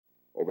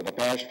over the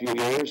past few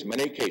years,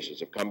 many cases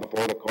have come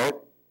before the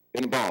court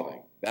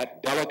involving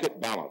that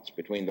delicate balance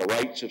between the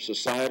rights of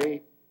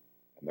society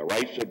and the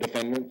rights of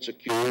defendants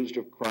accused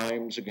of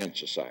crimes against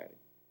society.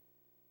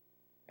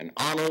 And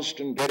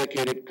honest and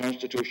dedicated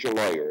constitutional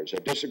lawyers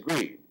have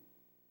disagreed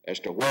as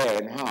to where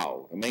and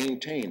how to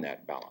maintain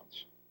that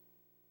balance.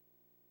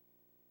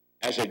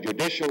 As a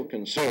judicial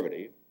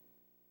conservative,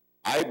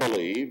 I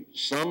believe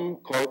some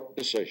court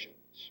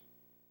decisions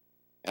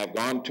have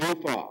gone too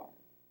far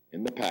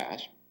in the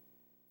past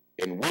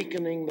in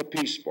weakening the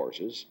peace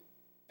forces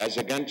as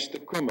against the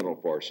criminal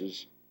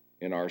forces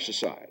in our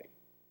society.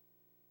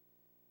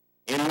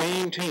 In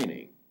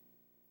maintaining,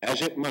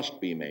 as it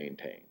must be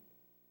maintained,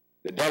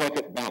 the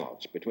delicate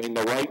balance between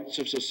the rights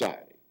of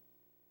society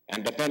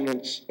and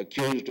defendants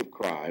accused of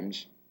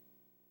crimes,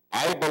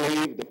 I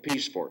believe the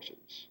peace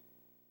forces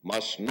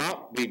must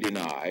not be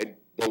denied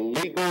the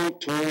legal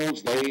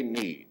tools they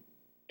need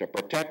to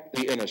protect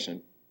the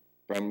innocent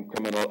from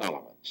criminal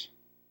elements.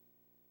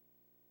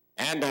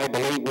 And I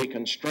believe we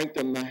can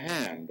strengthen the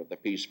hand of the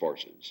peace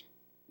forces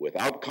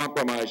without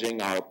compromising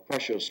our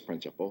precious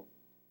principle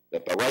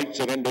that the rights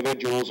of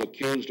individuals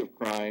accused of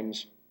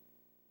crimes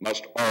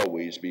must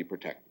always be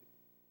protected.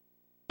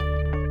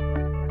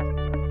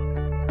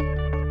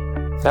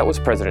 That was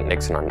President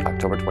Nixon on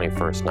October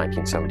 21st,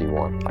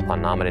 1971,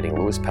 upon nominating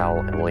Lewis Powell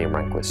and William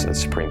Rehnquist to the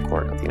Supreme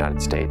Court of the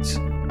United States.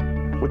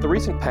 With the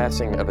recent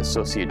passing of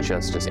Associate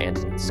Justice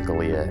Antonin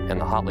Scalia and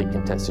the hotly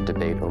contested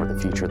debate over the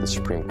future of the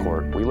Supreme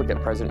Court, we look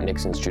at President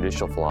Nixon's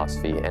judicial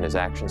philosophy and his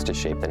actions to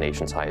shape the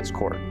nation's highest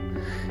court.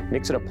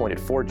 Nixon appointed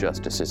 4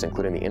 justices,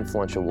 including the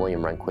influential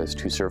William Rehnquist,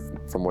 who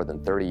served for more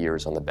than 30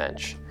 years on the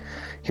bench.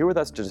 Here with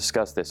us to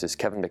discuss this is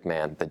Kevin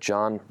McMahon, the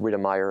John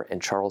Riedermeyer and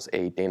Charles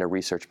A. Dana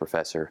Research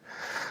Professor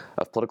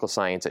of Political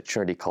Science at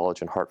Trinity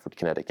College in Hartford,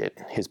 Connecticut.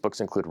 His books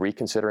include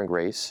Reconsidering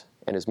Race,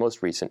 and his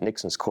most recent,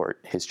 Nixon's Court,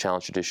 His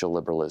Challenge to Judicial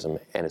Liberalism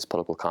and Its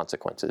Political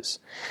Consequences.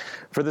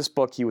 For this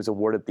book, he was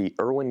awarded the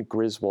Erwin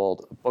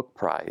Griswold Book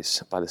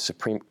Prize by the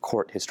Supreme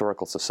Court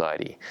Historical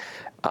Society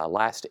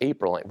last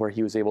April, where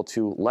he was able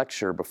to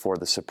lecture before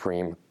the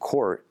Supreme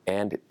Court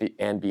and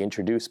be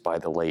introduced by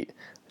the late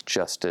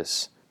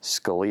Justice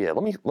Scalia.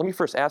 Let me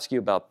first ask you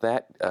about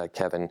that,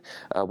 Kevin.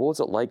 What was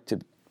it like to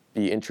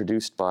be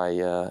introduced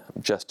by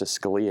Justice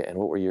Scalia, and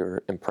what were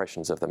your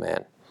impressions of the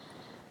man?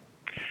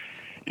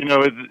 You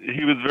know,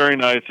 he was very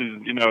nice.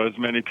 You know, as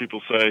many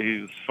people say,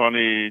 he's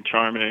funny,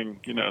 charming.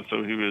 You know,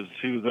 so he was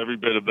every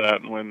bit of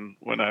that when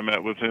I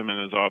met with him in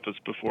his office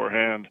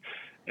beforehand.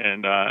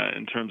 And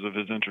in terms of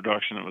his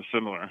introduction, it was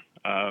similar.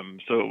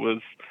 So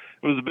it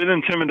was a bit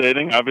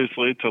intimidating,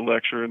 obviously, to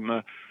lecture in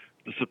the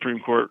Supreme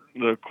Court,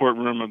 the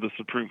courtroom of the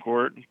Supreme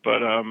Court.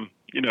 But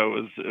you know,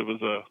 it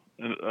was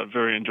a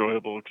very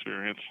enjoyable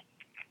experience.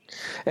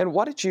 And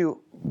why did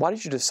you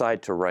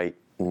decide to write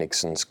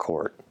Nixon's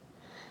Court?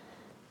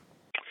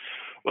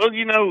 Well,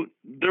 you know,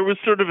 there was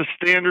sort of a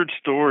standard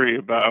story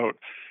about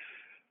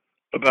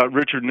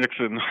Richard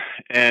Nixon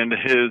and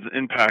his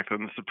impact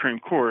on the Supreme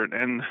Court,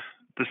 and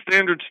the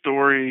standard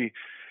story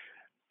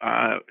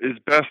is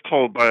best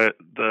told by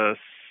the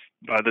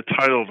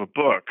title of a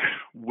book,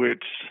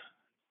 which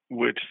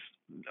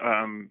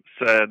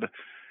said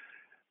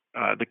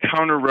the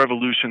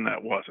counter-revolution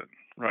that wasn't,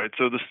 right?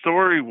 So the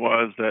story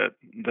was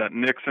that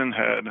Nixon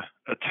had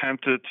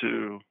attempted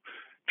to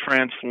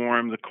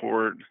transform the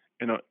court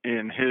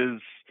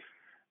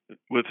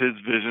with his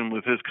vision,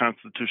 with his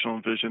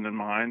constitutional vision in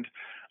mind,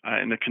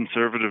 in a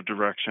conservative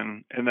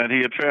direction, and that he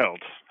had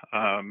failed.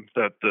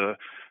 That the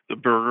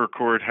Burger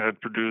Court had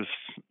produced,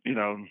 you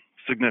know,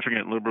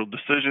 significant liberal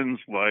decisions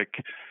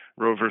like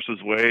Roe versus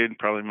Wade,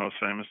 probably most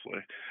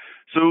famously.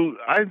 So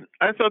I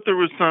thought there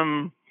was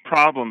some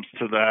problems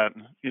to that,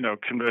 you know,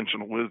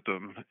 conventional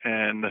wisdom,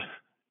 and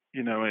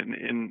you know,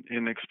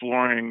 in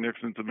exploring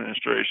Nixon's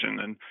administration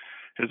and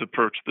his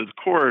approach to the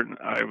court,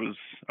 I was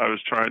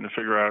trying to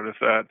figure out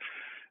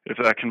if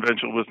that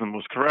conventional wisdom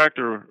was correct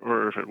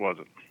or if it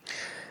wasn't.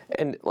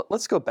 And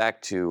let's go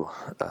back to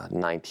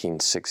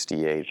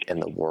 1968 and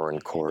the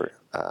Warren Court,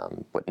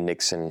 what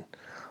Nixon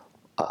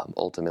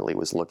ultimately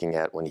was looking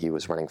at when he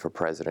was running for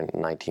president in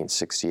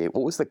 1968.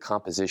 What was the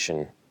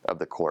composition of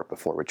the court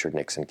before Richard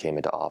Nixon came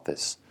into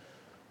office?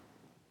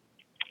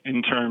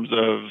 In terms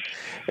of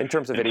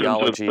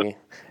ideology,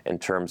 in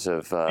terms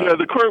of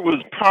the court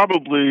was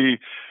probably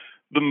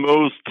the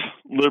most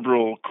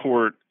liberal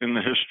court in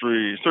the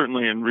history,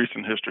 certainly in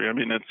recent history. I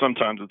mean,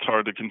 sometimes it's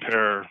hard to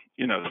compare,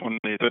 you know,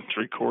 20th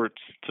century courts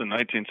to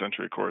 19th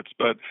century courts,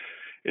 but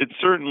it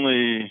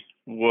certainly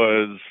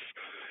was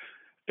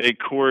a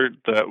court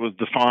that was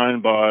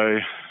defined by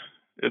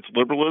its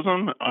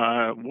liberalism,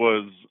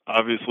 was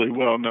obviously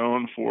well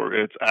known for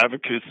its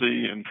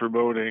advocacy in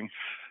promoting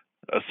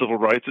a civil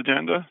rights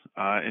agenda,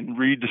 in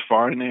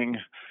redefining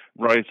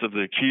rights of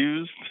the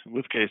accused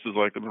with cases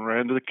like the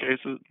Miranda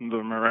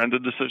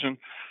decision.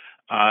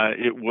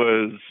 It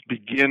was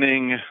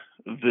beginning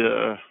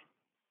the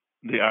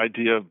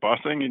idea of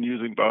busing and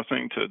using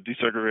busing to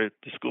desegregate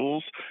the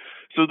schools.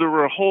 So there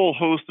were a whole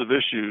host of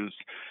issues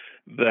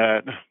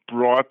that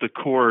brought the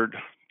court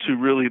to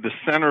really the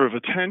center of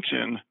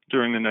attention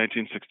during the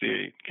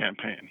 1968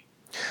 campaign.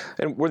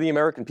 And were the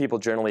American people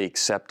generally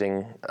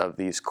accepting of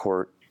these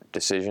court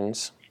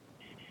decisions?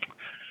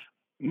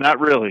 Not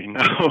really,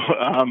 no.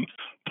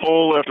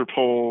 Poll after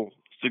poll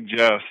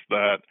suggests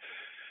that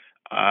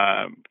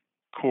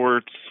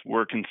courts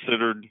were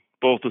considered,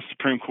 both the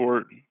Supreme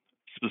Court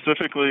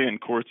specifically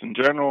and courts in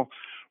general,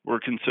 were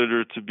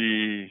considered to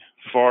be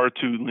far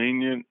too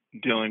lenient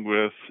dealing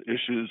with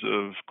issues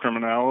of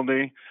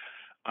criminality,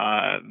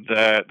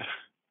 that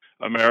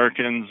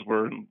Americans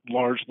were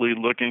largely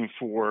looking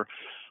for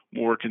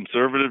more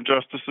conservative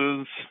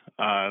justices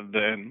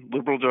than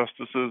liberal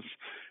justices.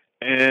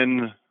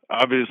 And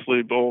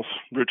obviously both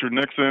Richard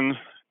Nixon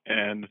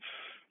and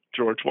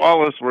George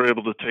Wallace were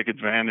able to take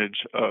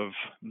advantage of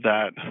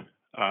that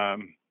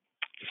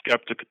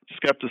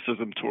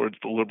skepticism towards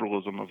the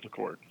liberalism of the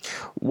court.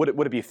 Would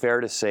it be fair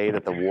to say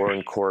that the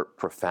Warren Court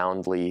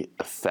profoundly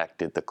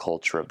affected the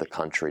culture of the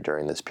country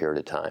during this period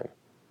of time?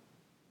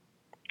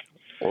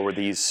 Or were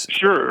these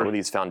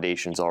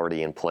foundations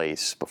already in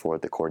place before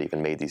the court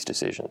even made these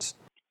decisions?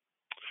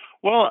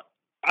 Well,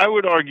 I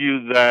would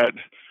argue that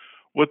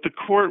what the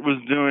court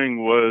was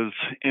doing was,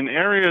 in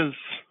areas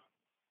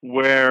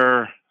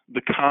where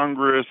the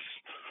Congress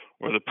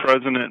or the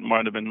president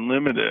might have been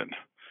limited,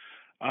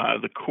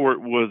 the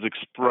court was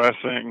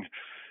expressing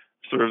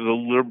sort of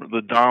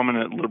the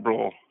dominant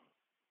liberal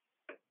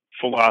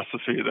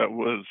philosophy that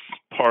was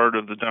part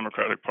of the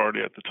Democratic Party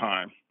at the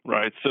time,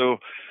 right? So,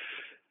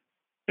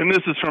 and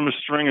this is from a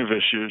string of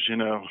issues,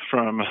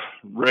 from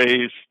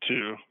race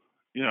to,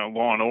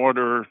 law and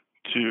order,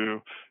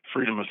 to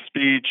freedom of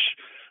speech,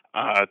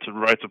 to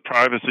rights of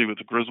privacy with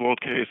the Griswold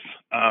case,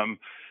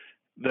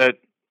 that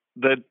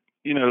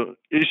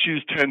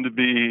issues tend to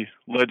be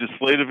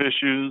legislative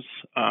issues,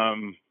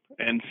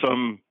 and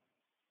some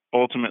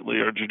ultimately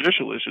are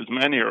judicial issues.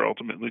 Many are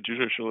ultimately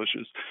judicial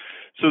issues.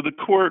 So the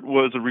court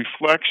was a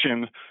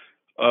reflection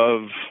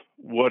of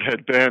what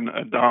had been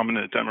a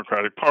dominant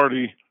Democratic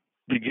Party,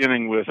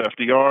 beginning with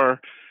FDR,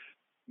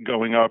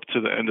 going up to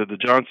the end of the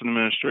Johnson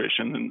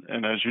administration,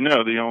 and as you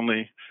know, the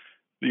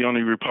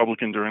only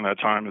Republican during that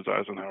time is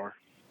Eisenhower.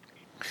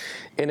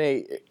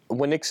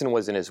 When Nixon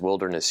was in his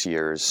wilderness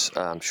years,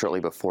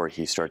 shortly before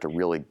he started to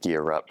really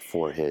gear up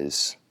for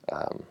his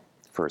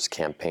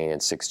campaign in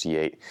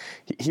 '68,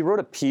 he wrote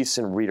a piece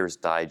in Reader's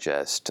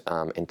Digest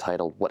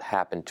entitled "What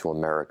Happened to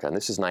America," and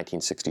this is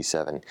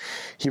 1967.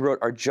 He wrote,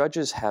 "Our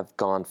judges have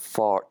gone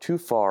too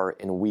far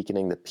in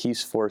weakening the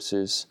peace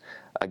forces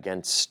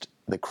against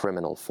the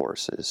criminal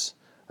forces."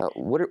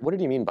 What did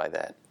he mean by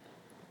that?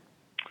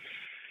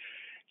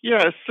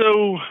 Yeah,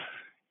 so,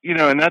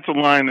 and that's a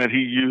line that he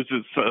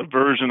uses, a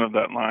version of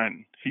that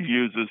line he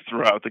uses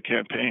throughout the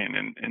campaign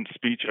and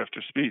speech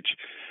after speech.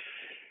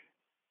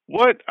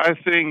 What I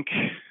think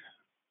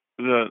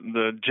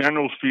the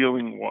general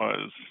feeling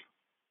was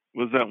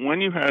that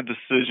when you had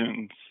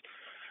decisions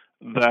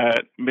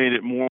that made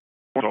it more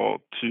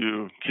difficult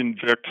to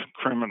convict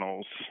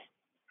criminals,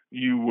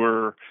 you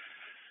were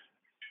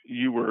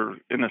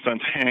in a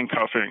sense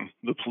handcuffing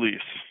the police,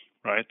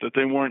 right? That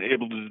they weren't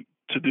able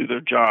to do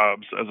their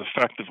jobs as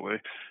effectively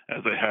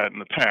as they had in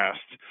the past.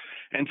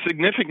 And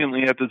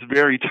significantly at this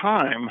very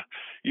time,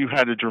 you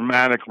had a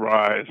dramatic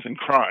rise in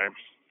crime.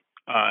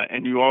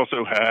 And you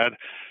also had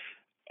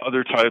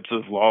other types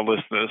of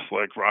lawlessness,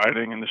 like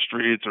rioting in the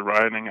streets or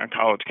rioting on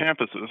college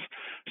campuses.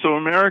 So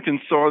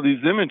Americans saw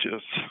these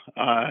images,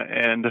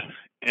 and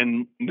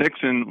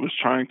Nixon was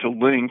trying to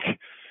link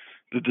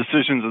the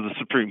decisions of the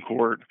Supreme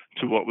Court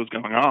to what was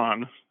going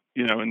on,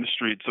 in the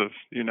streets of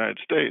the United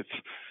States.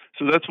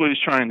 So that's what he's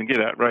trying to get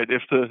at, right?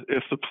 If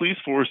the police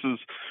forces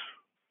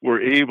were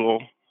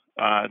able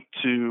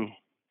to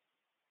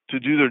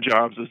do their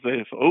jobs as they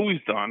have always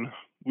done,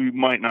 we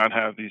might not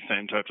have these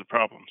same types of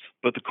problems.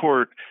 But the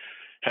court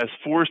has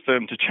forced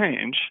them to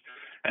change,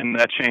 and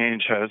that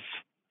change has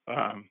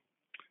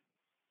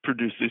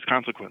produced these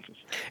consequences.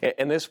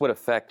 And this would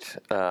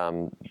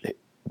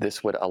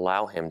this would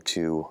allow him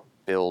to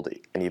build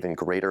an even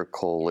greater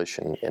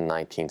coalition in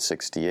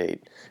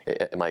 1968.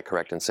 Am I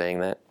correct in saying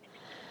that?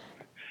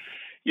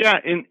 Yeah,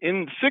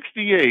 in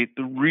 '68,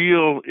 the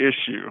real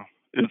issue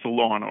is the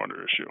law and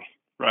order issue,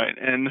 right?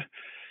 And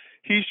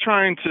he's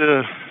trying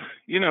to,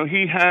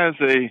 he has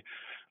a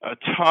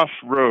tough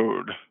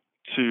road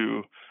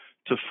to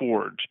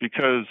forge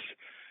because,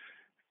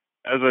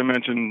 as I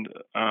mentioned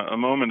a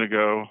moment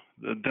ago,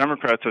 the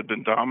Democrats had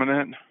been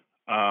dominant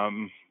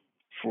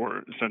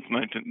since the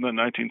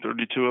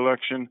 1932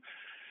 election.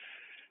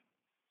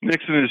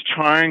 Nixon is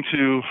trying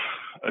to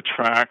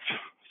attract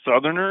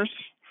Southerners,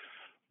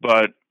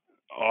 but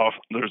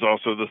there's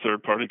also the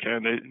third party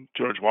candidate,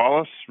 George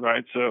Wallace,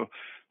 right? So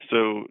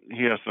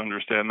he has to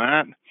understand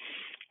that.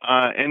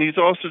 And he's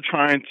also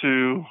trying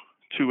to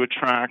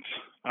attract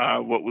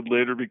what would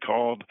later be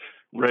called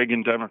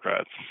Reagan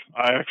Democrats.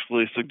 I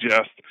actually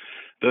suggest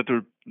that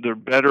the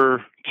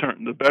better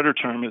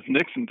term is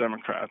Nixon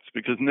Democrats,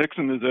 because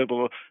Nixon is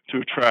able to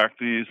attract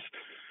these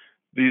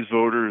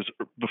voters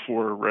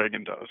before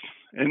Reagan does.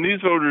 And these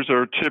voters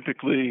are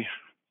typically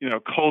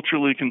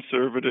culturally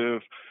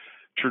conservative,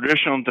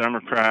 traditional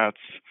Democrats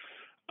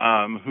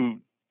who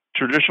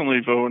traditionally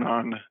vote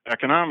on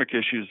economic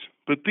issues.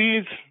 But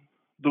the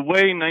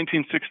way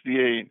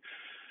 1968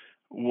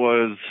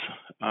 was,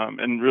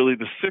 and really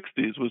the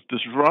 60s was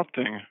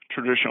disrupting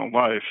traditional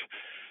life,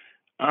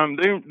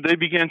 they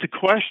began to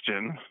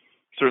question,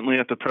 certainly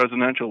at the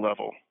presidential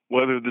level,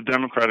 whether the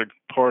Democratic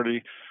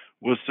Party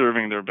was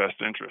serving their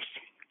best interests.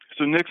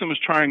 So Nixon was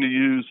trying to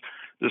use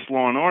this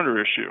law and order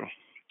issue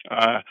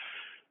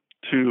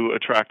to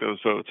attract those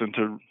votes and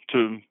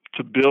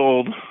to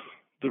build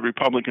the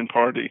Republican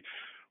Party,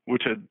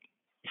 which had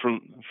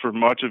for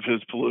much of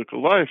his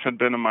political life had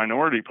been a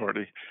minority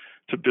party,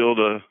 to build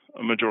a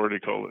majority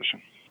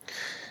coalition.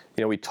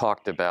 We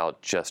talked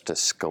about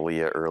Justice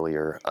Scalia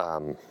earlier.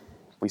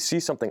 We see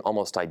something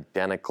almost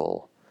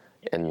identical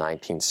in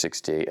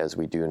 1968 as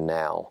we do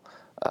now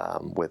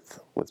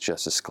with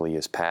Justice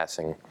Scalia's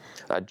passing. In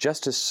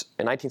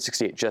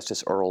 1968,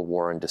 Justice Earl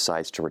Warren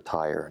decides to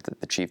retire,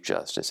 the Chief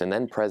Justice, and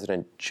then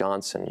President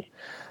Johnson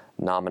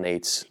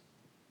nominates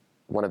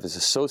one of his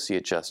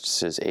associate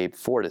justices, Abe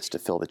Fortas, to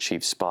fill the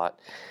chief spot,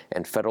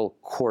 and federal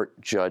court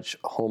judge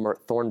Homer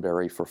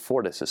Thornberry for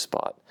Fortas'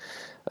 spot.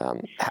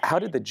 How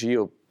did the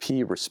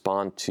GOP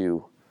respond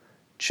to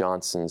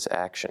Johnson's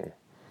action?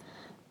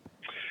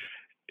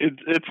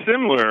 It's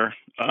similar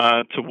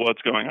to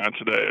what's going on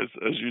today,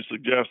 as you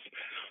suggest.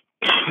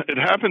 It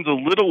happens a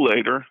little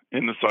later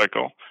in the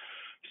cycle.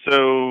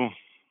 So,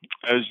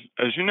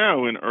 as you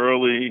know, in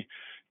early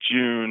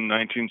June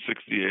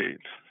 1968,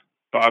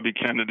 Bobby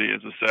Kennedy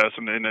is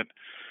assassinated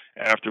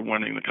after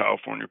winning the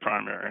California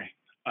primary.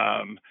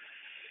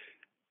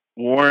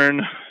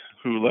 Warren,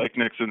 who like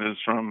Nixon is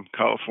from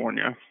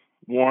California,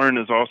 Warren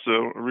is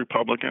also a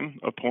Republican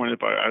appointed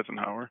by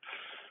Eisenhower,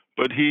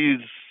 but he's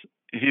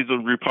a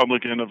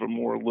Republican of a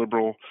more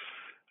liberal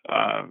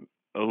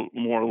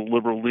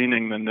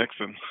leaning than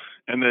Nixon,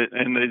 and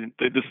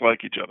they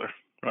dislike each other,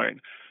 right?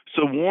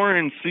 So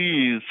Warren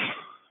sees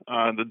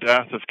the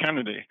death of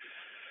Kennedy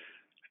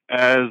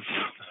as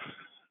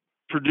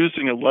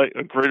producing a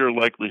greater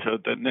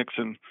likelihood that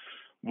Nixon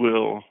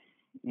will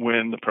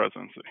win the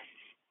presidency.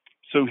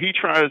 So he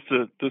tries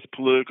this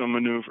political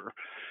maneuver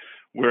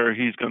where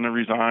he's going to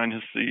resign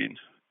his seat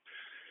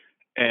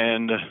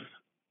and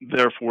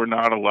therefore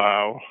not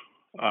allow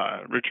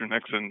Richard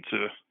Nixon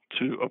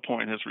to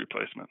appoint his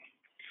replacement.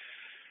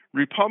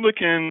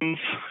 Republicans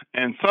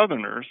and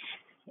Southerners,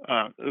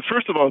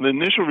 first of all, the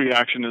initial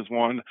reaction is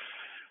one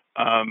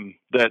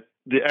that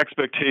the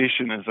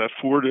expectation is that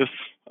Fortas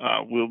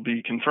will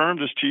be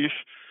confirmed as chief,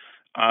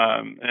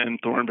 and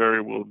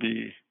Thornberry will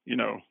be,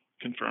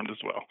 confirmed as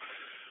well.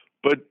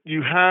 But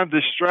you have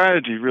this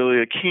strategy,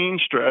 really a keen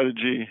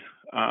strategy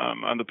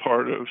on the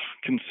part of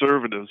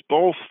conservatives,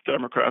 both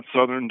Democrats,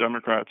 Southern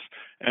Democrats,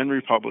 and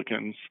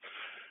Republicans,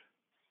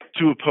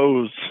 to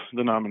oppose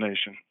the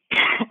nomination,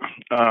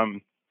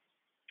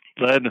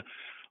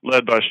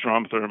 led by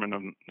Strom Thurmond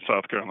of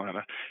South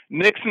Carolina.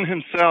 Nixon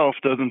himself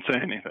doesn't say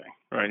anything,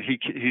 right?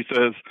 He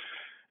says,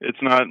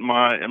 it's not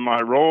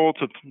my role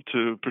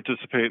to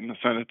participate in the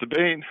Senate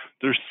debate.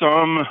 There's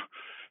some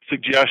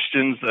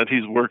suggestions that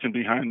he's working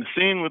behind the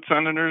scene with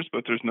senators,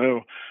 but there's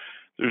no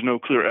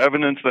clear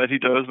evidence that he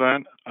does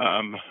that.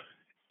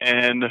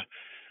 And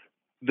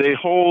they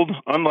hold,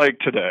 unlike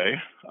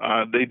today,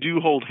 they do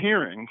hold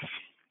hearings.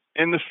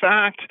 And the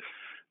fact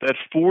that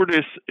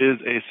Fortas is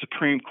a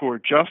Supreme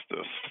Court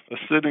justice, a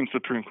sitting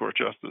Supreme Court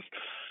justice,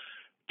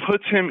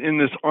 puts him in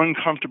this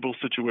uncomfortable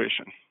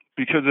situation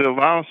because it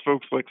allows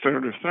folks like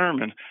Senator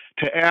Thurmond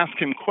to ask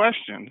him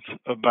questions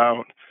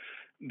about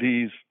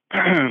these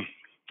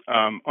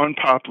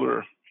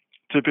unpopular,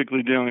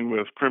 typically dealing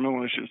with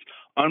criminal issues,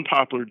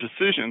 unpopular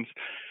decisions,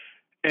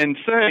 and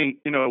say,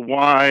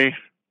 why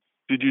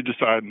did you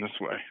decide in this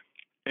way?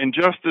 And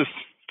Justice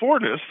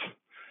Fortas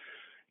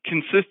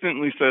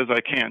consistently says,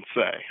 I can't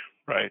say,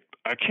 right?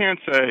 I can't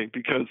say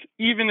because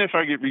even if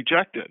I get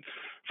rejected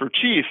for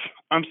chief,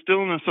 I'm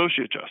still an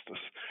associate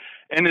justice.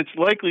 And it's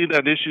likely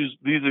that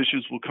these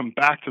issues will come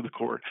back to the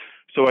court,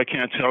 so I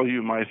can't tell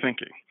you my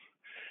thinking.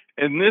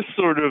 And this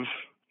sort of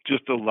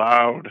just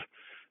allowed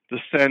the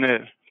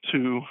Senate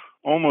to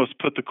almost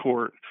put the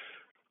court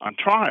on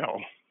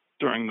trial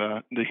during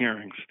the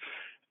hearings.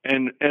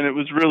 And it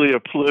was really a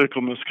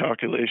political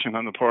miscalculation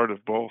on the part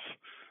of both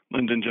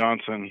Lyndon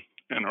Johnson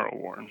and Earl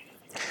Warren.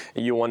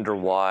 You wonder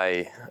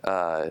why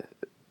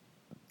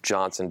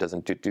Johnson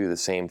doesn't do the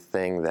same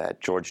thing that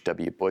George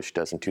W. Bush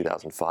does in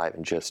 2005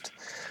 and just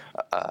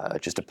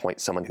appoint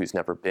someone who's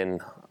never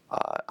been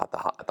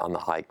on the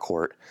high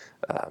court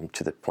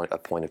to the point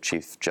of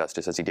Chief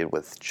Justice, as he did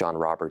with John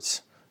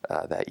Roberts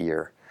that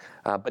year.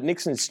 But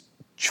Nixon's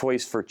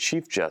choice for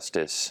Chief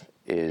Justice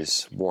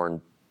is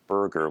Warren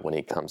Burger when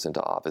he comes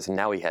into office, and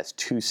now he has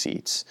two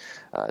seats,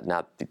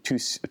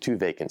 two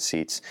vacant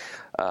seats.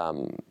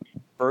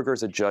 Burger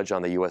is a judge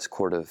on the U.S.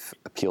 Court of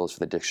Appeals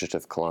for the District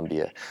of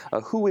Columbia.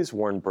 Who is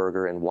Warren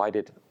Burger, and why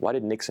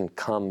did Nixon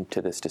come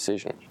to this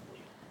decision?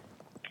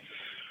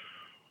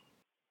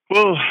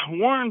 Well,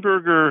 Warren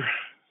Burger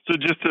So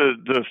just to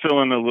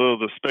fill in a little of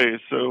the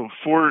space, so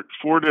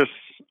Fortas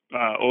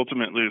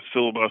ultimately is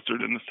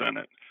filibustered in the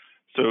Senate,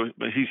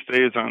 but he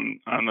stays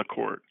on the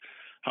court.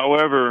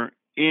 However,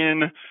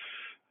 in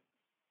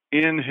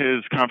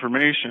his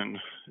confirmation,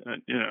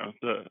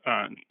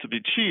 to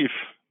be chief,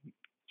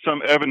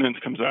 some evidence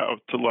comes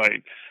out to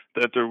light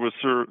that there was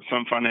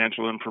some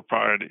financial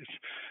improprieties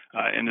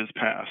in his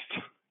past.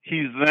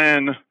 He's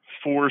then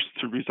forced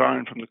to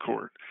resign from the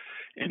court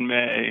in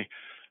May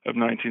of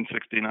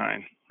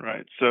 1969,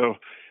 right? So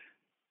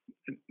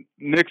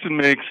Nixon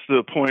makes the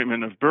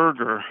appointment of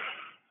Berger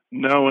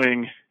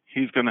knowing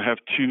he's going to have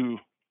two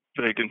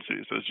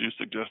vacancies, as you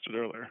suggested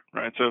earlier,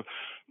 right? So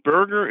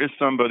Berger is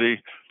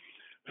somebody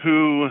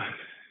who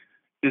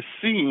is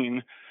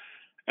seen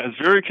as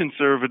very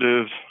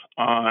conservative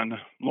on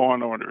law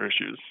and order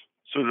issues,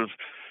 sort of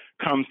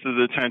comes to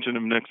the attention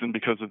of Nixon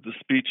because of the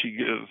speech he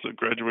gives, a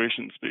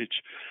graduation speech,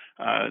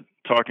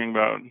 talking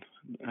about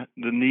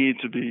the need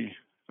to be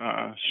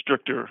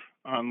stricter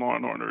on law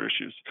and order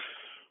issues.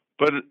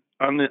 But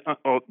on the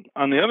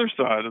other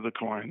side of the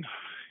coin,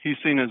 he's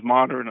seen as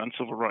moderate on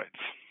civil rights.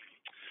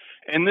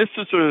 And this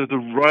is sort of the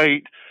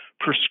right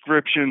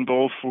prescription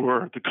both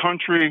for the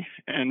country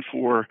and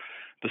for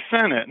the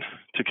Senate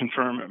to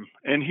confirm him.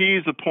 And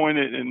he's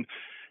appointed and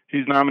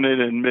he's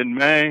nominated in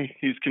mid-May.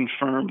 He's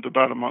confirmed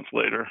about a month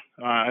later.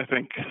 I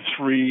think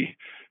 3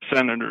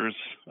 senators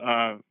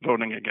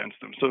voting against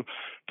him. So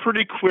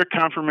pretty quick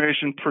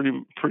confirmation,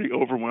 pretty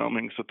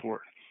overwhelming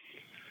support.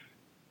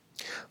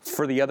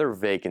 For the other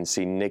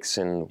vacancy,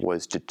 Nixon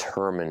was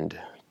determined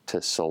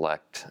to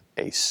select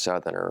a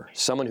Southerner,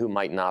 someone who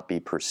might not be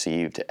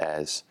perceived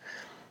as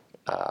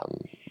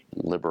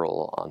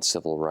liberal on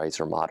civil rights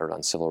or moderate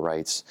on civil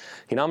rights.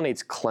 He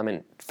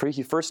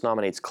first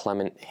nominates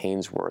Clement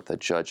Haynsworth, a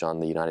judge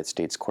on the United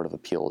States Court of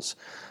Appeals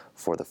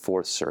for the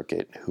Fourth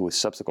Circuit, who was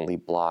subsequently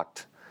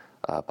blocked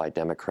by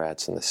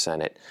Democrats in the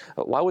Senate.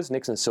 Why was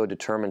Nixon so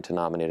determined to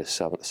nominate a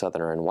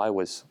Southerner, and why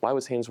was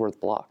Haynsworth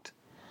blocked?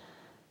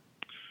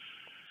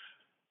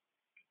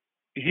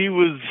 He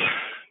was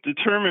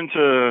determined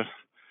to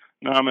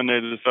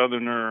nominate a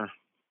Southerner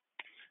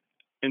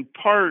in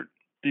part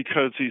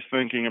because he's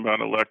thinking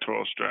about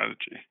electoral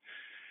strategy.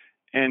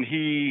 And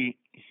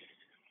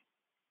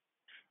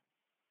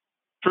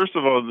first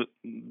of all,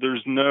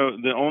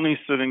 the only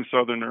sitting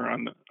Southerner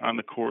on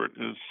the court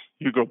is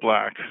Hugo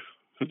Black,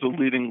 who's a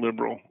leading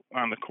liberal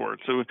on the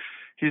court. So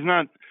he's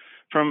not,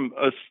 from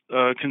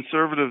a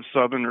conservative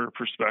Southerner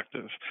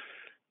perspective,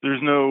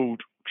 there's no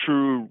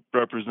true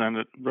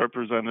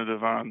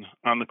representative on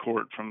the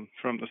court from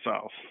the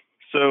South.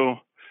 So,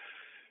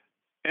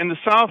 and the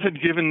South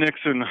had given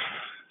Nixon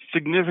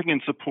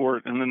significant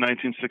support in the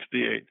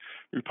 1968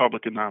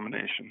 Republican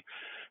nomination.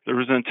 There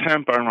was an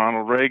attempt by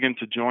Ronald Reagan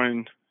to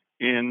join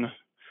in.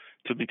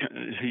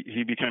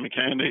 He became a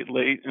candidate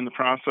late in the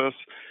process,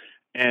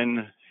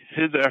 and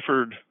his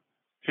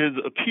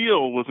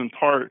appeal was in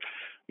part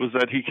was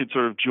that he could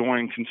sort of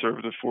join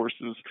conservative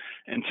forces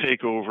and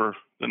take over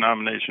the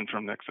nomination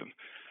from Nixon.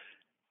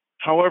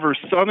 However,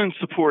 Southern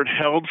support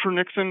held for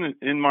Nixon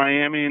in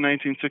Miami in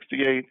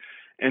 1968,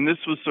 and this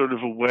was sort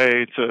of a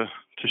way to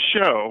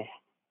show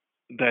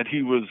that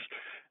he was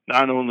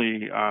not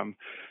only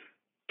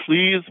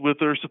pleased with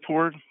their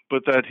support,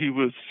 but that he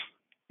was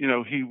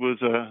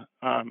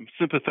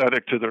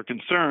sympathetic to their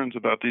concerns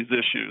about these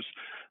issues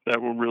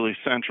that were really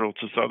central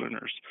to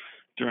Southerners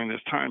during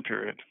this time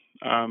period.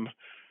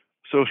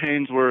 So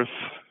Haynsworth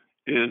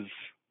is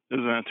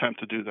an attempt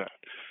to do that,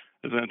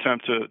 is an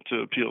attempt to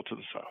appeal to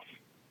the South.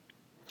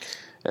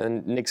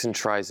 And Nixon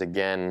tries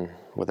again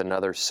with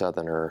another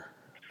Southerner,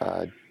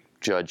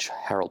 Judge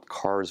Harold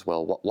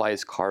Carswell. Why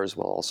is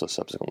Carswell also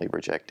subsequently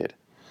rejected?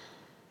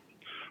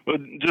 Well,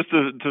 just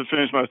to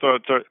finish my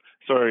thought,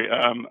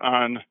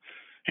 on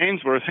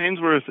Haynsworth.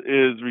 Haynsworth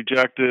is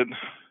rejected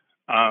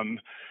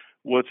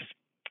what's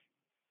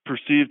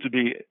perceived to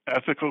be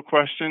ethical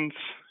questions.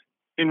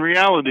 In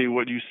reality,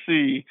 what you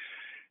see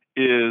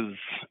is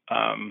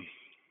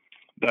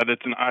that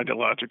it's an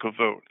ideological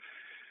vote.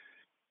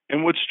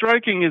 And what's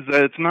striking is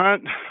that it's not,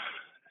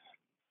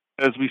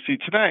 as we see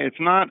today, it's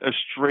not a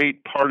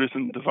straight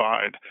partisan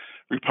divide,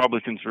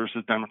 Republicans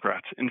versus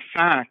Democrats. In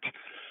fact,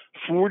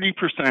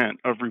 40%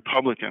 of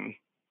Republican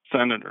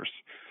senators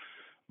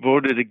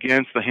voted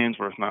against the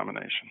Haynsworth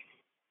nomination.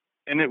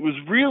 And it was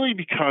really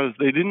because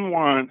they didn't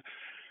want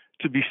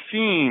to be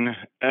seen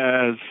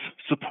as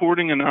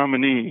supporting a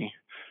nominee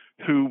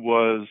who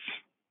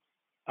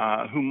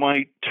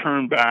might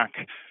turn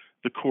back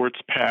the court's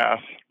path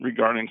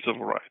regarding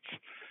civil rights.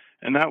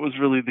 And that was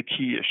really the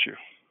key issue.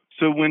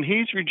 So when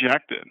he's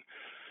rejected,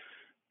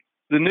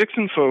 the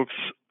Nixon folks,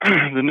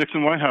 the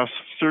Nixon White House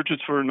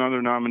searches for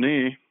another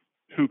nominee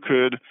who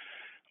could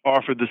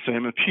offer the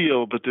same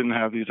appeal but didn't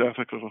have these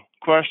ethical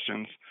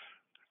questions.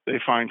 They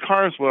find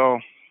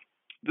Carswell.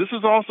 This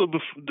is also,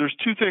 there's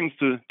two things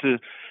to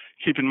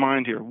keep in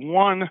mind here.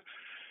 One,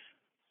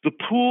 the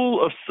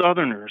pool of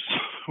Southerners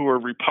who are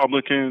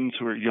Republicans,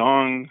 who are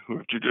young, who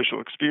have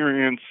judicial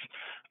experience,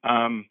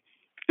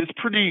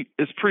 pretty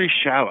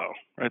shallow,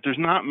 right? There's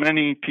not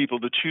many people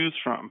to choose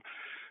from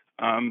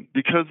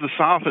because the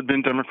South had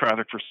been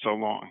Democratic for so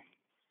long.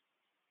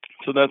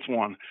 So that's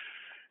one.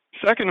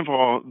 Second of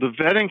all, the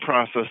vetting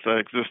process that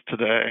exists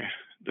today,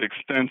 the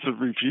extensive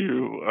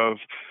review of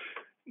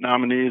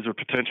nominees or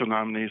potential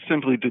nominees,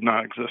 simply did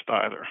not exist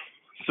either.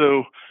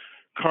 So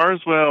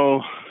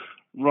Carswell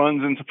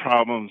runs into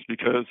problems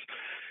because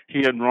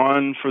he had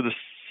run for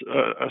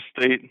a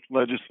state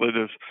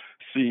legislative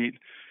seat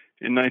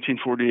in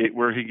 1948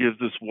 where he gives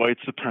this white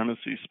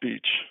supremacy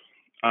speech.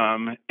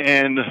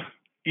 And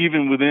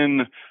even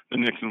within the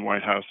Nixon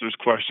White House, there's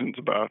questions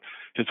about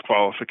his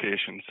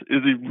qualifications.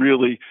 Is he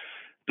really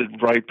the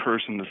right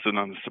person to sit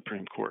on the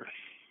Supreme Court?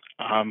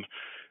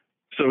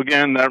 So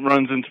again, that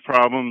runs into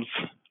problems.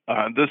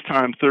 This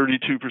time,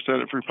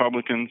 32% of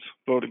Republicans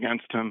vote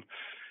against him.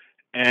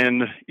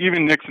 And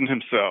even Nixon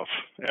himself,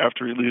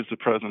 after he leaves the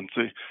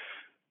presidency,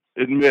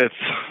 admits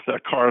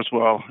that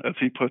Carswell, as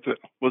he puts it,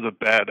 was a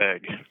bad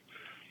egg.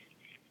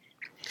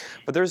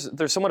 But there's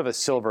somewhat of a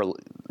silver,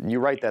 you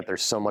write that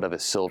there's somewhat of a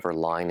silver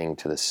lining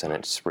to the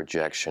Senate's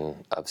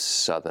rejection of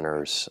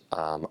Southerners.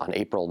 On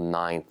April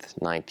 9th,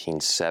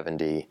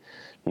 1970,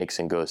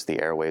 Nixon goes to the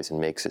airwaves and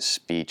makes a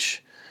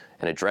speech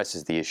and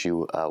addresses the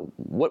issue.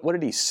 What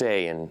did he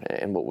say,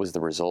 and what was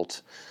the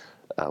result,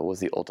 what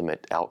was the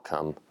ultimate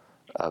outcome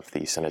of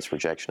the Senate's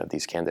rejection of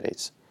these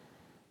candidates?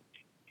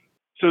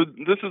 So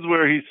this is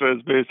where he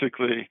says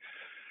basically,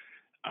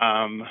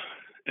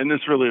 and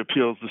this really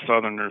appeals to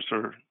Southerners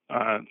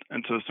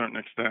and to a certain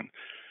extent,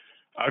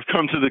 I've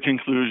come to the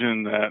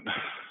conclusion that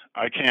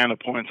I can't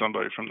appoint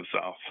somebody from the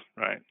South,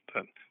 right?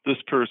 That this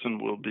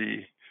person will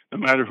be, no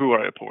matter who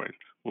I appoint,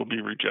 will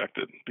be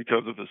rejected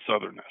because of his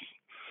Southernness.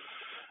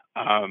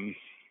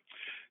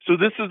 So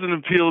this is an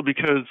appeal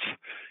because,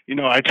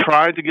 I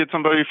tried to get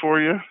somebody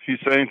for you, he's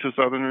saying to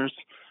Southerners.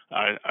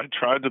 I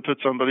tried to put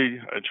somebody,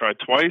 I tried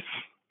twice.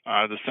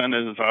 The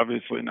Senate is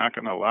obviously not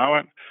going to allow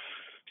it.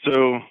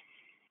 So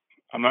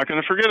I'm not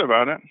going to forget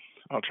about it.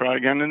 I'll try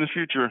again in the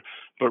future.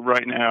 But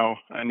right now,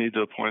 I need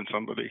to appoint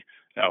somebody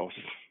else.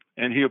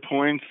 And he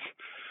appoints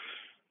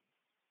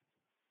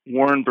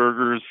Warren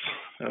Burgers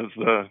as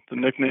the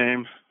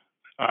nickname,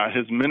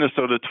 his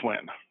Minnesota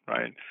twin,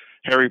 right?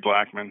 Harry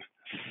Blackmun,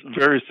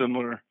 very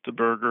similar to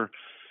Burger,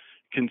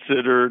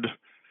 considered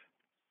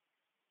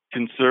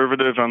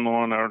conservative on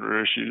law and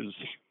order issues,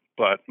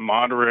 but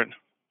moderate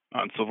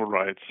on civil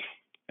rights.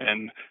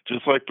 And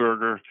just like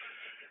Burger,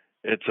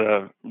 it's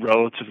a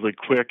relatively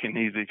quick and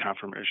easy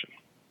confirmation.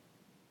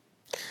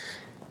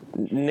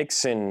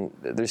 Nixon,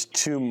 there's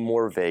two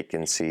more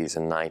vacancies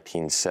in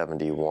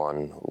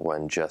 1971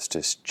 when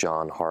Justice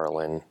John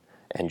Harlan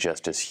and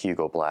Justice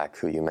Hugo Black,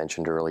 who you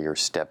mentioned earlier,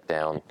 stepped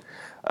down.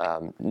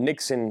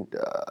 Nixon,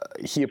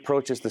 he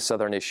approaches the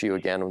Southern issue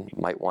again,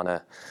 might want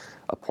to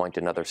appoint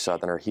another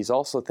Southerner. He's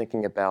also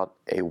thinking about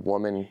a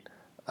woman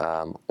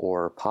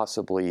or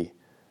possibly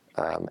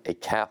a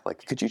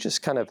Catholic. Could you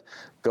just kind of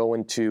go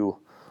into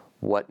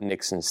what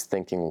Nixon's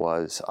thinking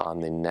was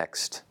on the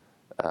next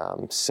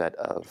set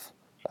of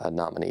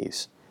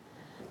nominees?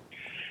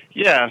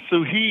 Yeah,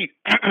 so he,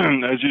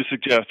 as you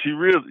suggest,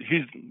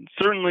 he's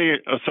certainly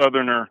a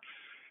Southerner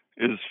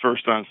is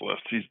first on his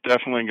list. He's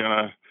definitely going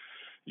to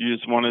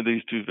use one of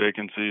these two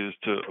vacancies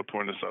to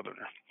appoint a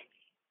Southerner.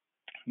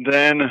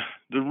 Then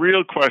the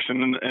real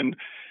question, and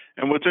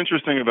what's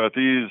interesting about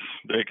these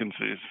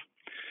vacancies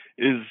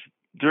is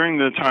during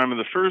the time of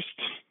the first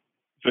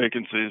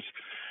vacancies,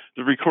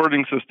 the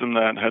recording system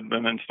that had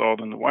been installed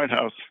in the White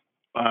House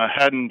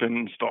hadn't been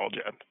installed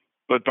yet.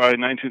 But by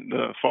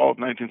the fall of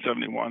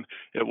 1971,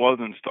 it was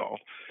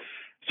installed.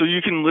 So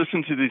you can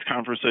listen to these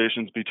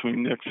conversations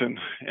between Nixon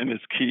and his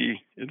key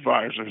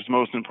advisors,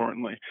 most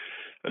importantly,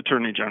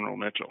 Attorney General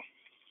Mitchell.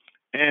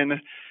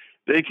 And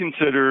they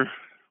consider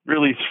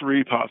really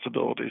three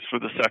possibilities for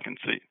the second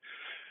seat.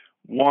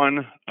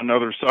 One,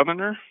 another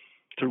Southerner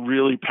to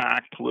really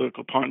pack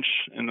political punch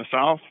in the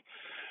South.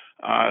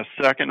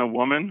 Second, a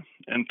woman,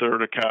 and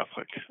third, a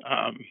Catholic.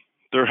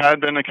 There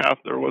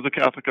was a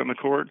Catholic on the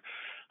court,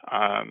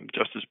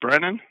 Justice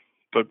Brennan,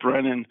 but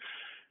Brennan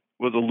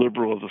was a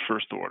liberal of the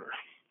first order,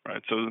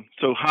 right?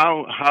 So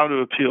how to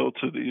appeal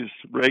to these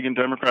Reagan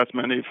Democrats,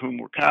 many of whom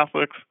were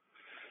Catholics?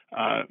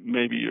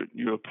 Maybe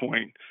you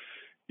appoint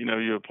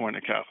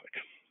a Catholic,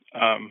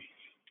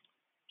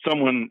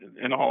 someone,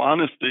 in all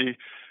honesty,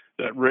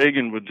 that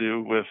Reagan would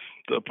do with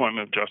the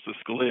appointment of Justice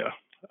Scalia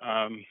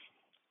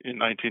in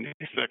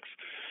 1986.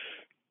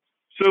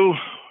 So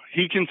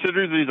he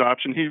considers these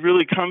options. He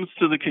really comes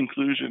to the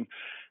conclusion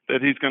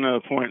that he's going to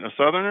appoint a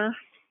Southerner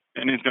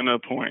and he's going to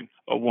appoint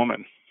a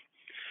woman.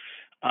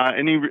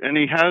 And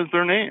he has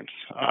their names,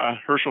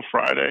 Herschel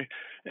Friday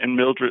and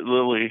Mildred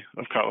Lilly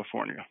of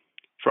California.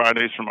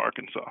 Friday's from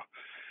Arkansas.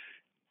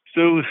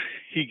 So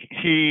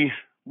he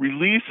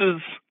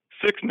releases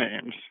 6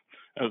 names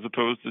as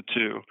opposed to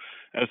 2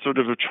 as sort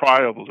of a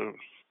trial balloon.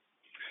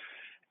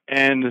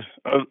 And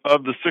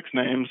of the 6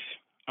 names,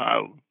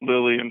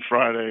 Lilly and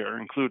Friday are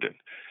included.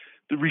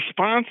 The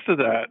response to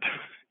that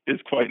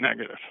is quite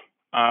negative.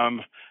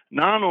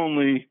 Not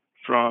only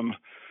from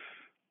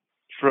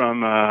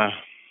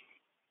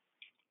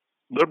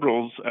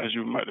liberals, as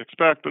you might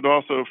expect, but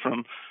also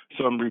from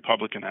some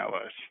Republican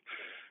allies,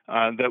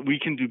 that we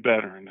can do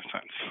better in a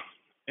sense.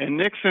 And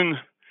Nixon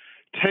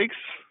takes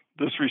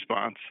this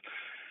response,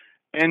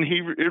 and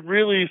it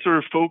really sort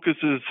of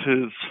focuses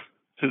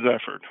his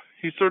effort.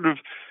 He sort of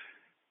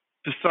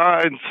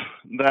decides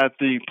that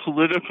the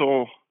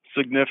political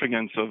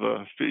significance of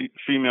a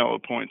female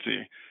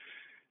appointee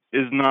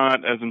is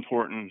not as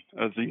important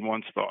as he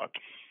once thought.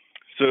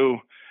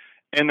 So,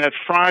 and that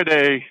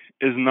Friday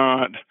is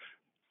not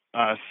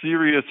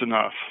serious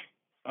enough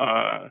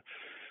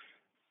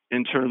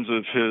in terms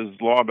of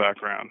his law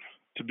background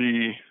to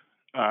be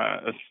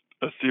a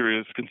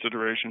serious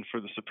consideration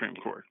for the Supreme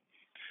Court.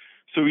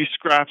 So he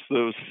scraps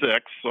those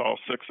all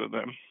six of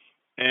them,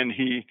 and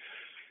he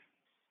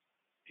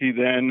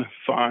then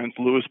finds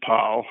Lewis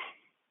Powell,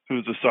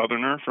 who's a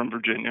Southerner from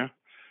Virginia,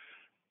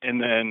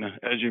 and then,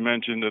 as you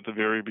mentioned at the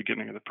very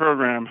beginning of the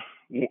program,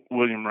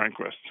 William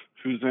Rehnquist,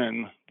 who's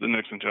in the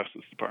Nixon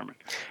Justice Department.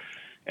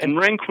 And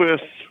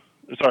Rehnquist,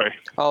 sorry.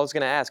 I was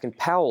going to ask, and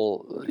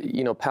Powell,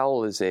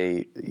 Powell he's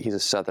a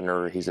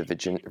Southerner, he's a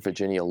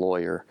Virginia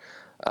lawyer.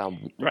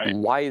 Right.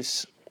 Why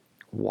is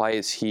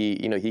he,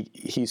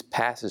 he's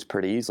passes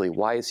pretty easily.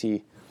 Why is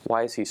he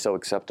so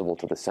acceptable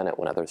to the Senate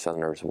when other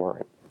Southerners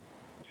weren't?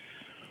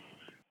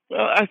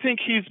 Well, I think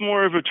he's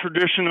more of a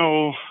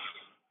traditional,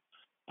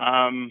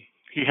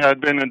 he had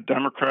been a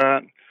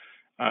Democrat,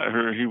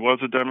 or he was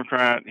a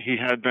Democrat. He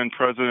had been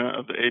president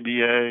of the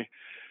ABA.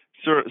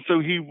 So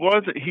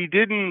he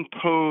didn't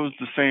pose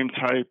the same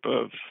type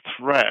of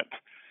threat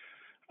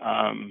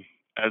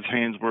as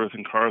Haynsworth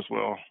and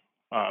Carswell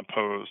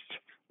posed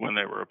when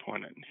they were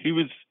appointed. He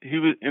was,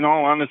 in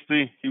all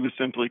honesty, he was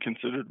simply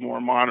considered more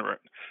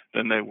moderate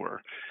than they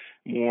were,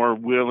 more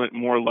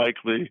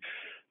likely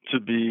to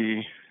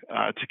be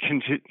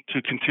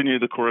to continue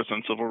the course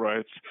on civil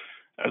rights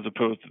as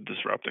opposed to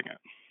disrupting it.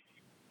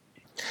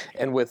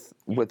 And with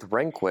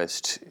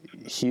Rehnquist,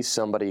 he's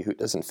somebody who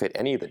doesn't fit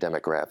any of the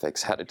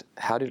demographics.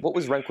 What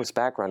was Rehnquist's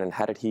background, and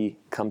how did he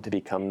come to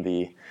become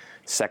the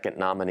second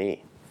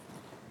nominee?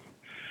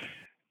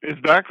 His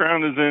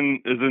background is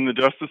in the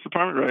Justice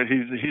Department, right?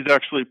 He's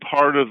actually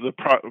part of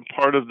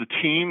the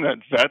team that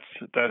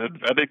had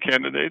vetted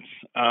candidates.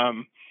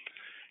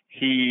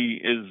 He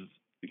is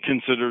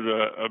considered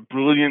a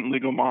brilliant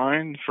legal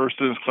mind, first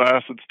in his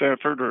class at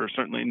Stanford, or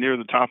certainly near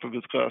the top of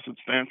his class at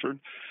Stanford.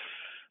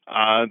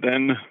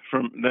 Then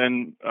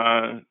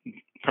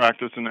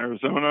practiced in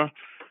Arizona,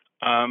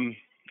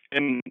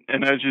 and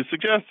as you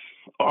suggest,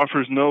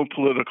 offers no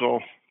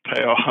political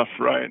payoff,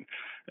 right?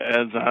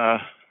 As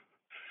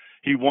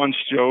he once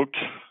joked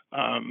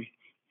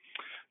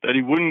that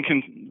he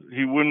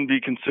wouldn't be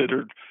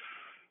considered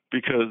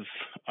because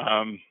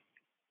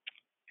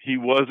he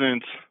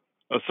wasn't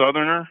a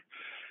Southerner,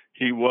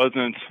 he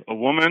wasn't a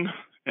woman,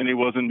 and he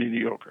wasn't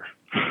mediocre.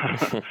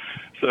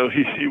 So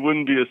he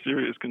wouldn't be a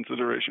serious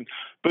consideration.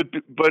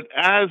 But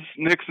as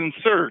Nixon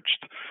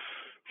searched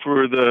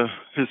for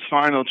his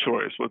final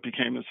choice, what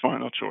became his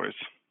final choice,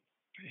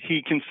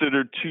 he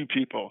considered two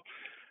people: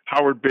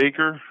 Howard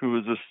Baker, who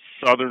was a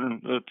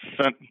senator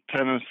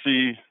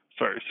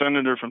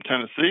from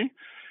Tennessee,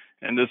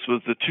 and this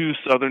was the two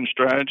Southern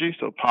strategy,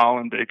 so Powell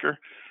and Baker.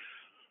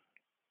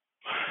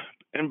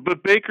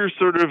 But Baker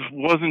sort of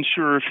wasn't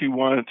sure if he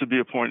wanted to be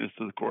appointed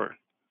to the court,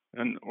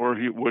 or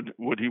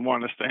would he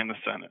want to stay in the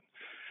Senate.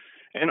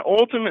 And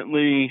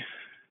ultimately,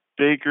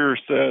 Baker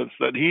says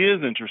that he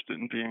is interested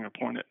in being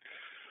appointed.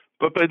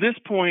 But by this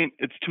point,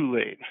 it's too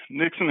late.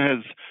 Nixon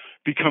has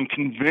become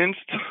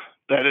convinced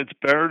that it's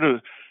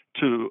better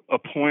to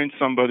appoint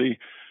somebody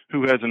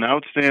who has an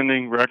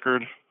outstanding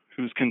record,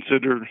 who's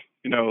considered,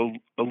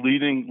 a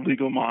leading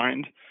legal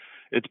mind.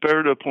 It's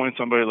better to appoint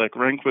somebody like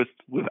Rehnquist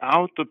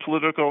without the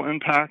political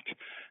impact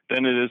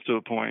than it is to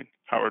appoint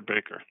Howard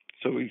Baker.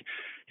 So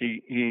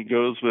he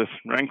goes with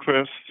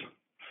Rehnquist.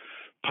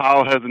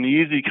 Powell has an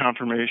easy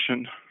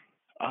confirmation.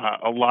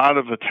 A lot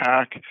of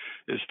attack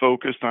is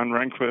focused on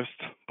Rehnquist,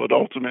 but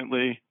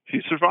ultimately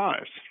he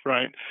survives,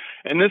 right?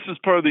 And this is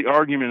part of the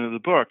argument of the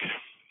book,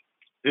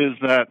 is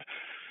that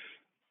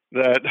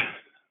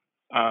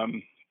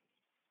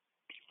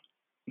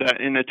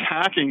in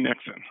attacking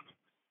Nixon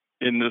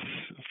in this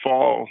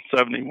fall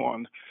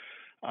 71,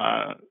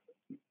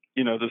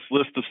 this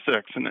list of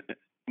six, and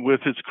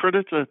with his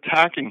critics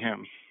attacking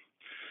him,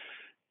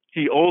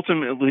 he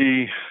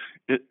ultimately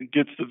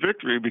gets the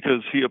victory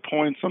because he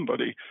appoints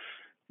somebody,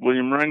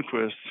 William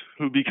Rehnquist,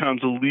 who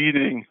becomes a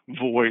leading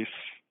voice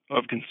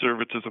of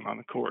conservatism on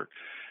the court,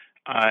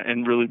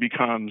 and really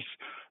becomes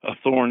a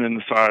thorn in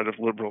the side of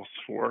liberals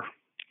for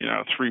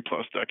 3+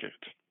 decades.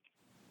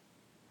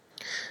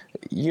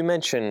 You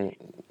mentioned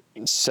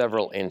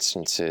several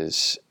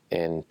instances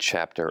in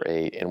Chapter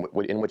 8 in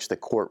which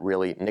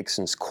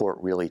Nixon's court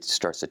really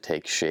starts to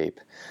take shape,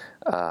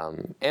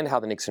 and how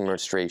the Nixon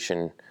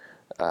administration,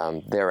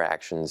 their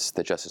actions,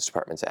 the Justice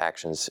Department's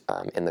actions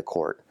in the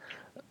court,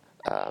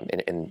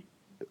 in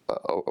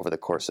over the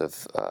course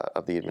of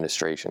the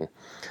administration.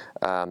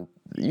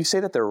 You say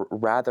that they're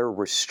rather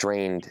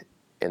restrained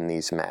in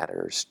these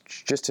matters.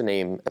 Just to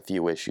name a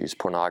few issues: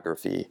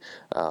 pornography,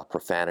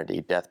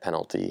 profanity, death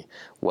penalty,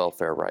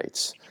 welfare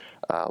rights.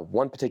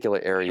 One particular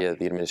area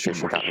the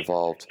administration got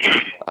involved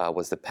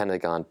was the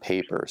Pentagon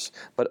Papers.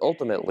 But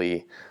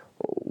ultimately,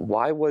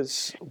 why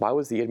was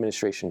the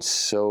administration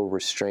so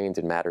restrained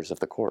in matters of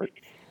the court?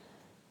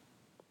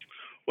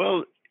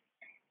 Well,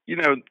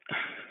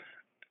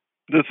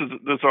 this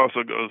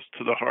also goes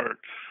to the heart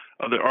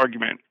of the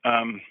argument.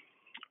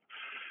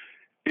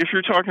 If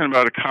you're talking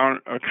about a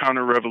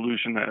counter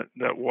revolution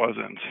that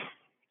wasn't,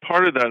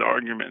 part of that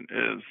argument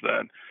is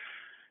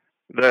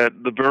that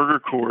the Burger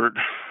Court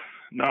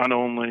not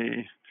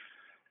only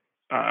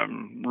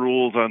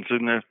rules on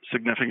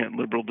significant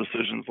liberal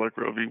decisions like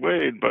Roe v.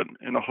 Wade, but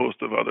in a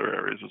host of other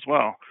areas as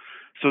well.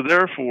 So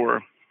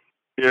therefore,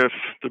 if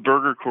the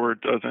Burger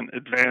Court doesn't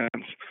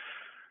advance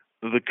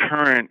the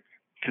current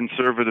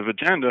conservative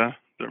agenda,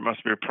 there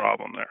must be a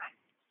problem there.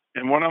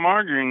 And what I'm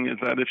arguing is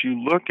that if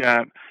you look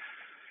at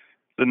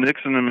the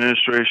Nixon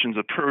administration's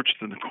approach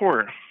to the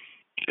court,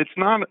 there's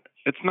not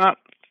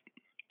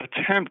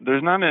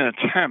an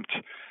attempt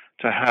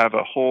to have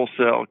a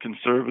wholesale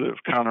conservative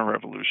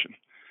counter-revolution.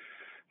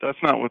 That's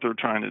not what they're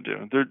trying to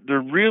do.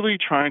 They're really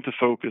trying to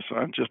focus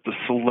on just a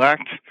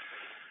select,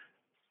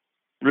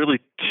 really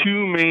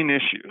two main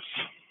issues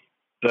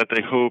that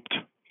they hoped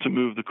to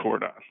move the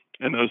court on.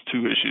 And those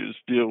two issues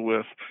deal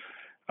with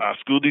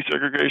school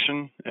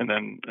desegregation, and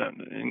then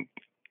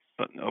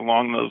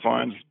along those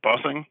lines,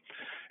 busing,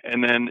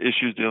 and then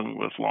issues dealing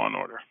with law and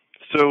order.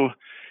 So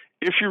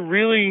if you're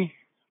really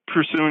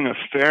pursuing a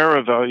fair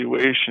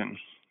evaluation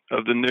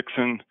of the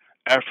Nixon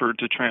effort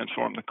to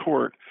transform the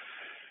court,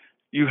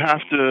 you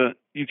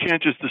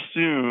can't just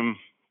assume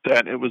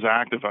that it was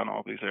active on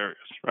all these areas,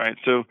 right?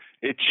 So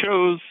it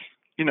chose,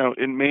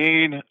 it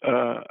made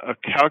a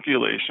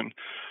calculation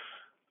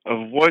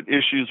of what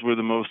issues were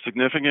the most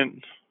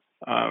significant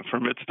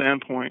from its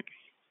standpoint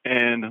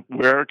and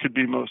where it could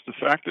be most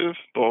effective,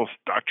 both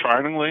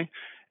doctrinally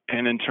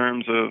and in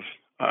terms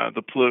of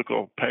the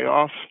political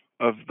payoff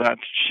of that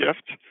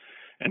shift,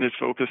 and it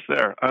focused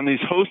there. On these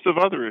host of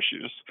other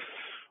issues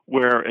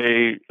where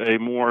a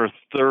more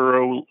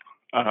thorough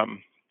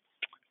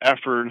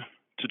effort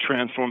to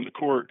transform the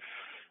court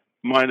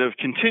might have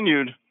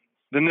continued,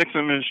 the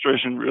Nixon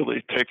administration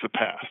really takes a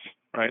pass,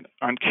 right?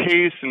 On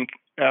case and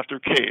after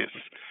case,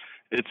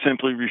 it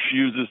simply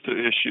refuses to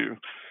issue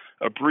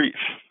a brief,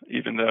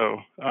 even though,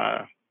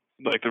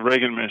 like the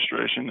Reagan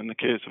administration in the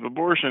case of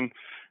abortion,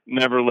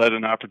 never let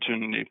an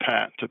opportunity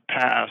to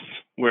pass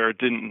where it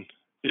didn't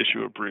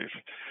issue a brief.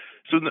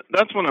 So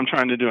that's what I'm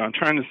trying to do. I'm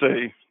trying to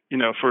say,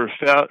 for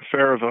a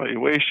fair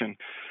evaluation,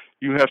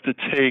 you have to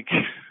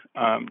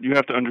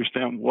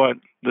understand what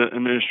the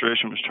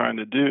administration was trying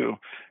to do,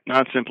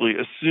 not simply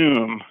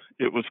assume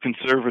it was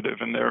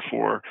conservative and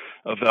therefore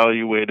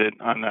evaluate it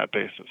on that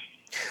basis.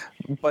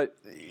 But,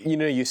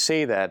 you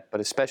say that, but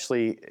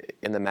especially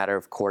in the matter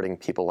of courting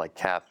people like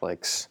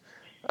Catholics,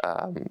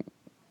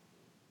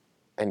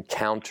 and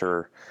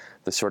counter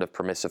the sort of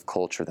permissive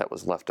culture that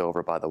was left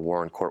over by the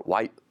Warren Court,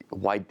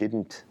 why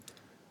didn't,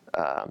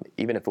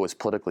 even if it was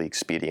politically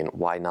expedient,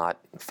 why not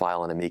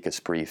file an amicus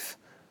brief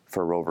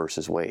for Roe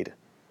versus Wade?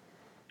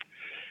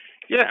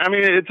 Yeah, I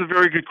mean, it's a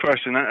very good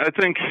question. I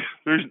think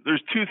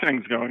there's two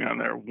things going on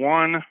there.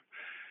 One,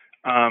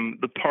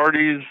 the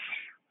parties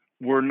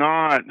were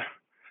not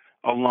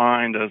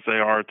aligned as they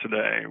are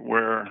today,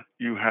 where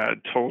you had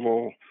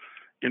total,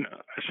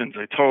 I shouldn't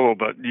say total,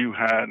 but you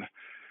had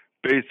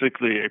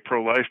basically a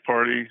pro-life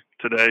party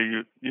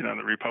today,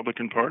 the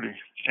Republican Party,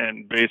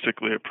 and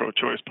basically a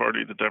pro-choice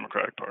party, the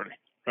Democratic Party,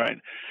 right?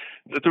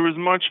 That there was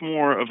much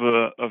more of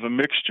a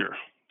mixture.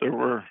 There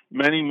were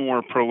many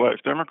more pro-life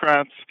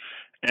Democrats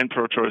and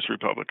pro-choice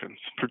Republicans,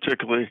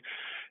 particularly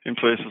in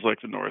places like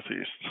the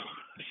Northeast.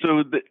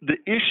 So the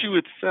issue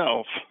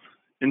itself,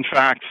 in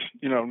fact,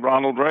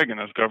 Ronald Reagan,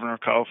 as governor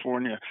of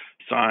California,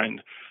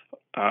 signed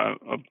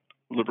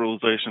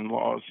liberalization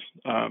laws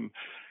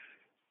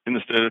in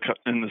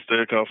the state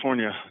of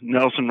California.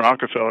 Nelson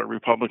Rockefeller,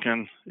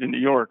 Republican in New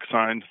York,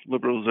 signed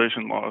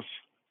liberalization laws,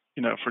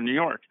 for New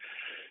York.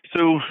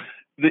 So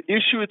the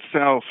issue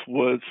itself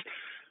was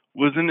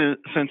in a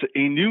sense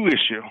a new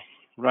issue,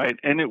 right?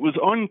 And it was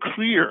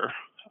unclear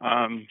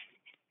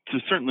to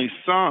certainly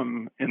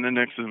some in the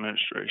Nixon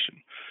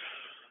administration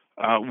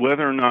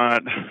whether or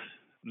not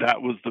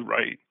that was the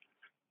right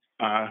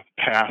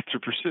path to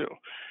pursue.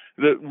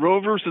 The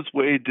Roe versus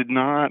Wade had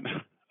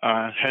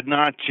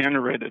not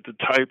generated the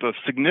type of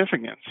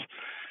significance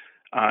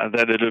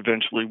that it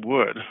eventually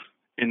would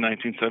in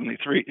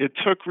 1973. It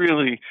took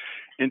really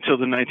until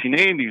the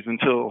 1980s,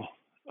 until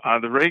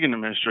the Reagan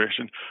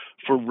administration,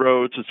 for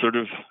Roe to sort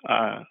of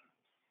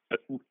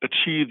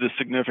achieve the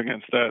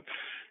significance that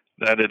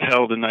it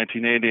held in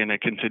 1980 and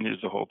it continues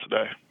to hold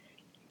today.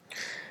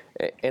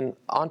 And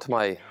on to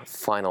my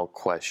final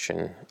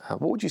question.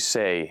 What would you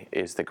say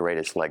is the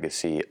greatest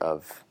legacy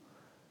of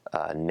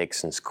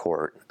Nixon's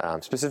court,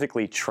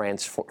 specifically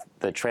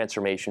the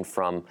transformation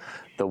from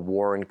the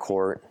Warren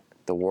court,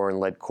 the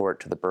Warren-led court,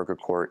 to the Burger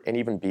court, and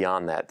even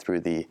beyond that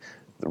through the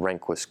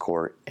Rehnquist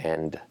court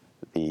and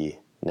the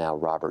now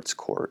Roberts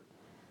court?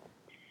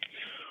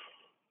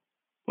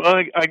 Well,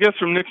 I guess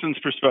from Nixon's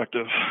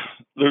perspective,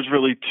 there's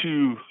really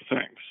two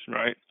things,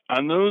 right?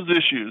 On those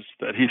issues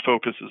that he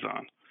focuses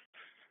on,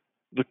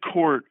 the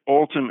court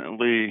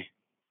ultimately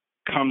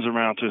comes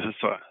around to his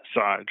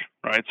side,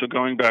 right? So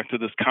going back to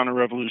this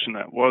counter-revolution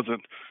that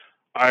wasn't,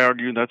 I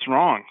argue that's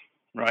wrong,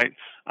 right?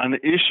 On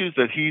the issues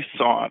that he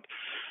sought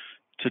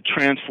to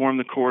transform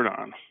the court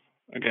on,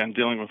 again,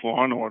 dealing with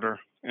law and order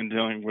and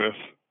dealing with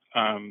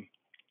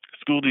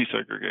school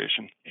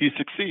desegregation, he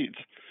succeeds.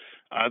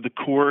 The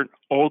court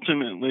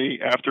ultimately,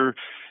 after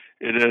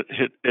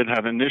it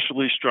had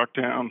initially struck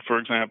down, for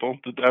example,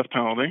 the death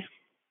penalty,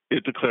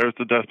 it declares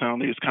the death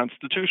penalty is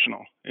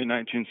constitutional in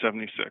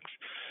 1976.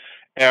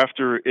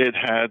 After it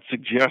had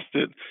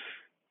suggested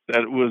that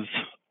it was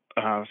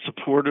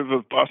supportive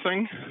of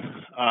busing,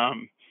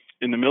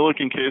 in the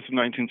Milliken case of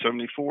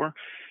 1974,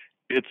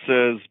 it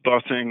says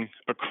busing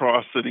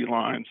across city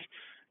lines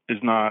is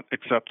not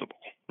acceptable,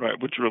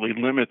 right, which really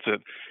limits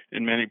it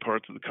in many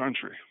parts of the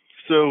country.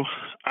 So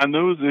on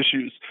those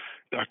issues,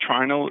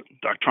 doctrinal,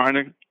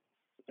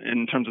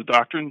 in terms of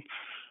doctrine,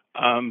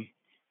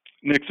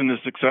 Nixon is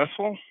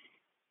successful.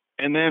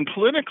 And then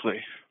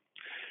politically,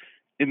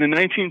 in the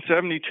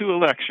 1972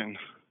 election,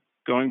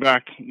 going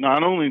back,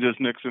 not only does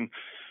Nixon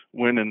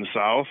win in the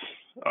South,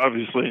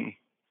 obviously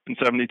in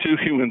 72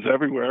 he wins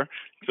everywhere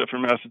except for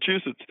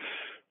Massachusetts,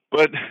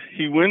 but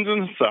he wins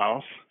in the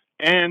South,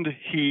 and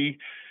he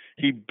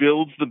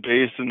builds the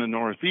base in the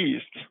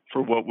Northeast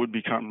for what would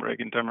become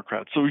Reagan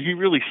Democrats. So he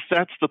really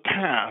sets the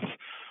path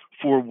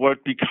for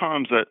what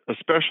becomes,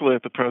 especially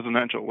at the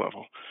presidential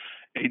level,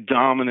 a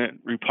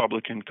dominant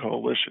Republican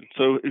coalition.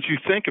 So if you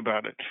think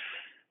about it,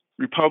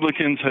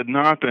 Republicans had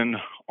not been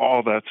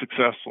all that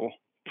successful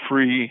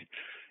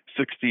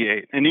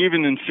pre-68. And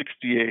even in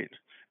 68,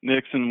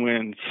 Nixon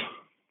wins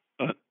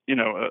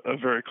a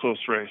very close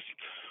race.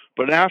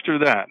 But after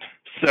that,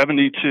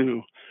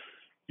 72,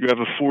 you have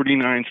a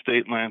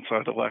 49-state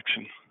landslide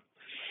election.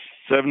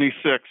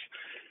 76,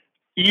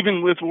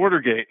 even with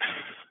Watergate,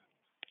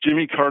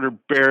 Jimmy Carter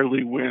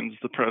barely wins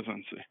the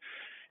presidency.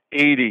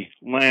 80,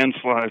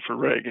 landslide for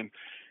Reagan.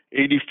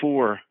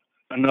 84,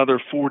 another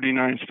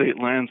 49-state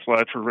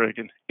landslide for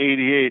Reagan.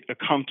 88, a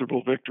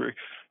comfortable victory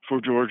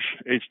for George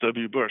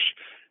H.W. Bush.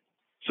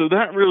 So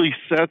that really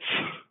sets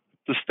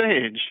the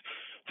stage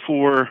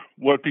for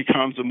what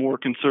becomes a more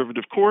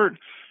conservative court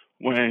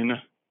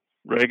when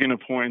Reagan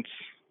appoints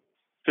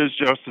his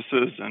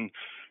justices and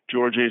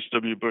George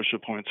H.W. Bush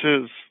appoints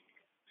his,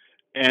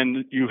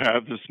 and you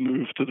have this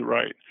move to the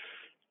right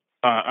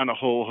on a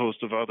whole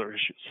host of other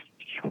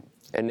issues.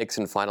 And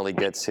Nixon finally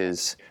gets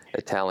his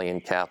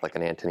Italian Catholic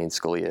and Antonin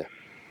Scalia.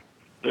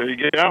 There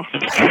you go.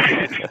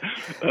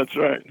 That's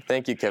right.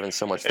 Thank you, Kevin,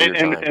 so much for your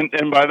time.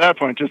 And by that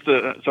point, just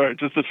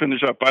to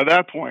finish up, by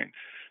that point,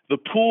 the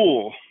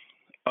pool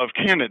of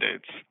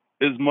candidates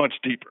is much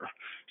deeper.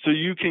 So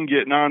you can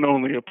get not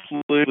only a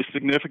politically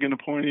significant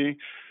appointee,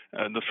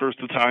 the first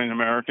Italian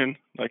American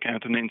like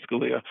Antonin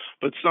Scalia,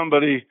 but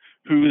somebody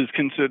who is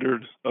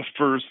considered a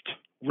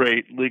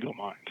first-rate legal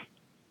mind.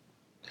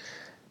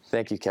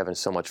 Thank you, Kevin,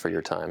 so much for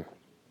your time.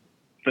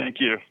 Thank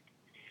you.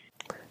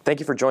 Thank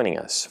you for joining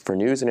us. For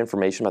news and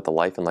information about the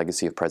life and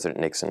legacy of President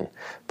Nixon,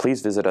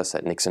 please visit us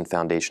at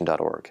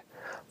nixonfoundation.org.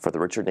 For the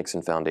Richard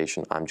Nixon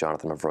Foundation, I'm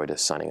Jonathan Mavroidis,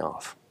 signing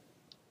off.